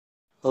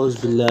اعوذ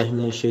باللہ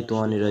من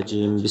الشیطان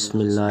الرجیم، بسم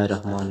اللہ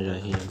الرحمن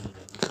الرحیم۔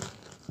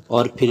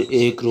 اور پھر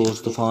ایک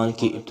روز طوفان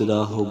کی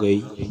ابتداء ہو گئی۔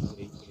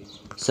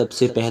 سب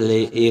سے پہلے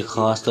ایک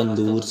خاص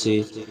تندور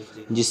سے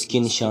جس کی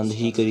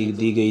نشاندہی کر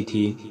دی گئی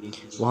تھی،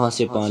 وہاں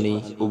سے پانی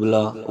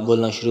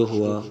ابلنا شروع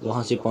ہوا،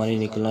 وہاں سے پانی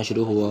نکلنا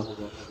شروع ہوا،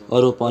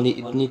 اور وہ پانی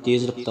اتنی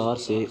تیز رفتار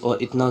سے اور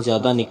اتنا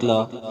زیادہ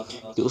نکلا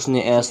کہ اس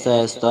نے آہستہ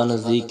آہستہ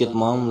نزدیک کے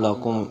تمام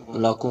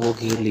علاقوں کو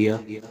گھیر لیا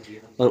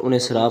اور انہیں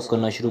سیراب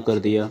کرنا شروع کر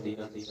دیا۔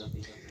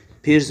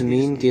 پھر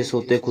زمین کے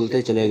سوتے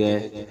کھلتے چلے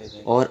گئے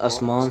اور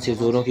آسمان سے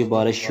زوروں کی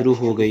بارش شروع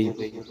ہو گئی۔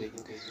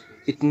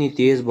 اتنی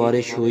تیز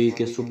بارش ہوئی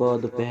کہ صبح،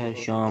 دوپہر،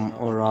 شام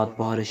اور رات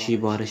بارش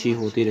ہی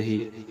ہوتی رہی،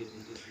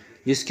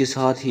 جس کے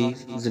ساتھ ہی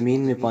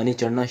زمین میں پانی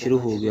چڑھنا شروع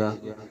ہو گیا۔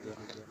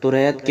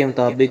 توریت کے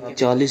مطابق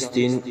 40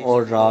 دن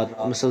اور رات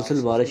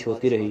مسلسل بارش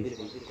ہوتی رہی۔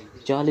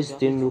 40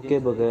 دن رکے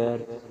بغیر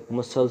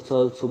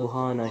مسلسل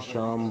صبح نہ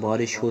شام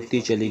بارش ہوتی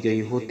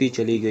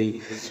چلی گئی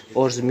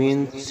اور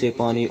زمین سے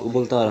پانی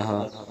ابلتا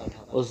رہا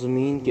اور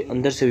زمین کے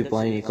اندر سے بھی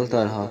پانی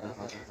نکلتا رہا۔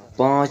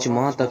 5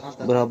 ماہ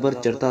تک برابر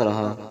چڑھتا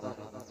رہا۔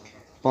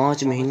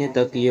 5 مہینے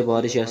تک یہ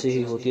بارش ایسے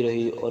ہی ہوتی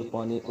رہی اور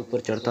پانی اوپر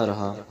چڑھتا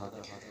رہا،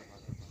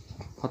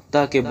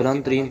 حتیٰ کہ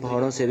بلند ترین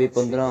پہاڑوں سے بھی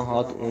 15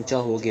 ہاتھ اونچا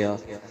ہو گیا۔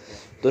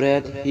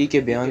 توریت ہی کے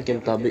بیان کے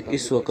مطابق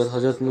اس وقت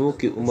حضرت نوح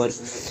کی عمر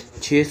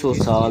 600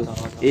 سال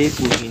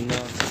 1 مہینہ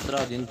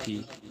 17 دن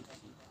تھی۔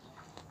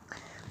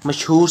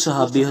 مشہور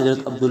صحابی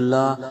حضرت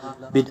عبداللہ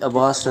بن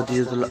عباس رضی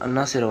اللہ عنہ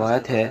سے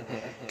روایت ہے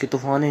کہ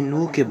طوفان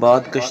نوح کے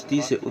بعد کشتی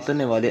سے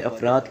اترنے والے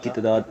افراد کی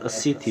تعداد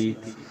 80 تھی،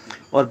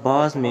 اور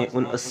بعض میں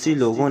ان 80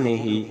 لوگوں نے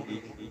ہی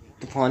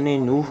طوفان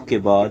نوح کے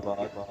بعد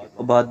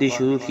آبادی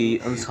شروع کی۔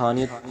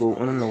 انسانیت کو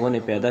ان لوگوں نے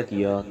پیدا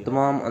کیا،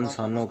 تمام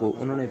انسانوں کو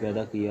انہوں نے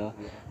پیدا کیا۔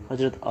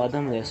 حضرت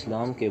آدم علیہ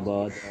السلام کے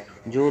بعد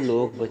جو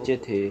لوگ بچے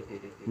تھے،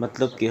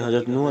 مطلب کہ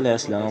حضرت نوح علیہ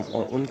السلام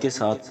اور ان کے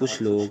ساتھ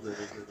کچھ لوگ،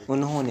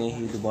 انہوں نے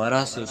ہی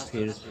دوبارہ سے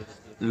پھر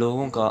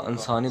لوگوں کا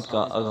انسانیت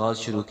کا آغاز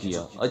شروع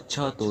کیا۔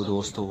 اچھا تو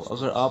دوستو،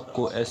 اگر آپ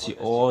کو ایسی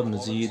اور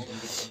مزید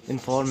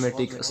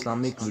انفارمیٹو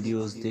اسلامک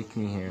ویڈیوز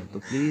دیکھنی ہیں تو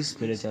پلیز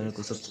میرے چینل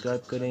کو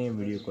سبسکرائب کریں،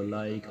 ویڈیو کو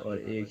لائک اور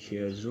ایک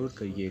شیئر ضرور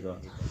کریے گا۔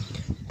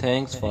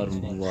 Thanks for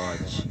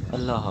watch.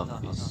 اللہ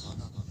حافظ۔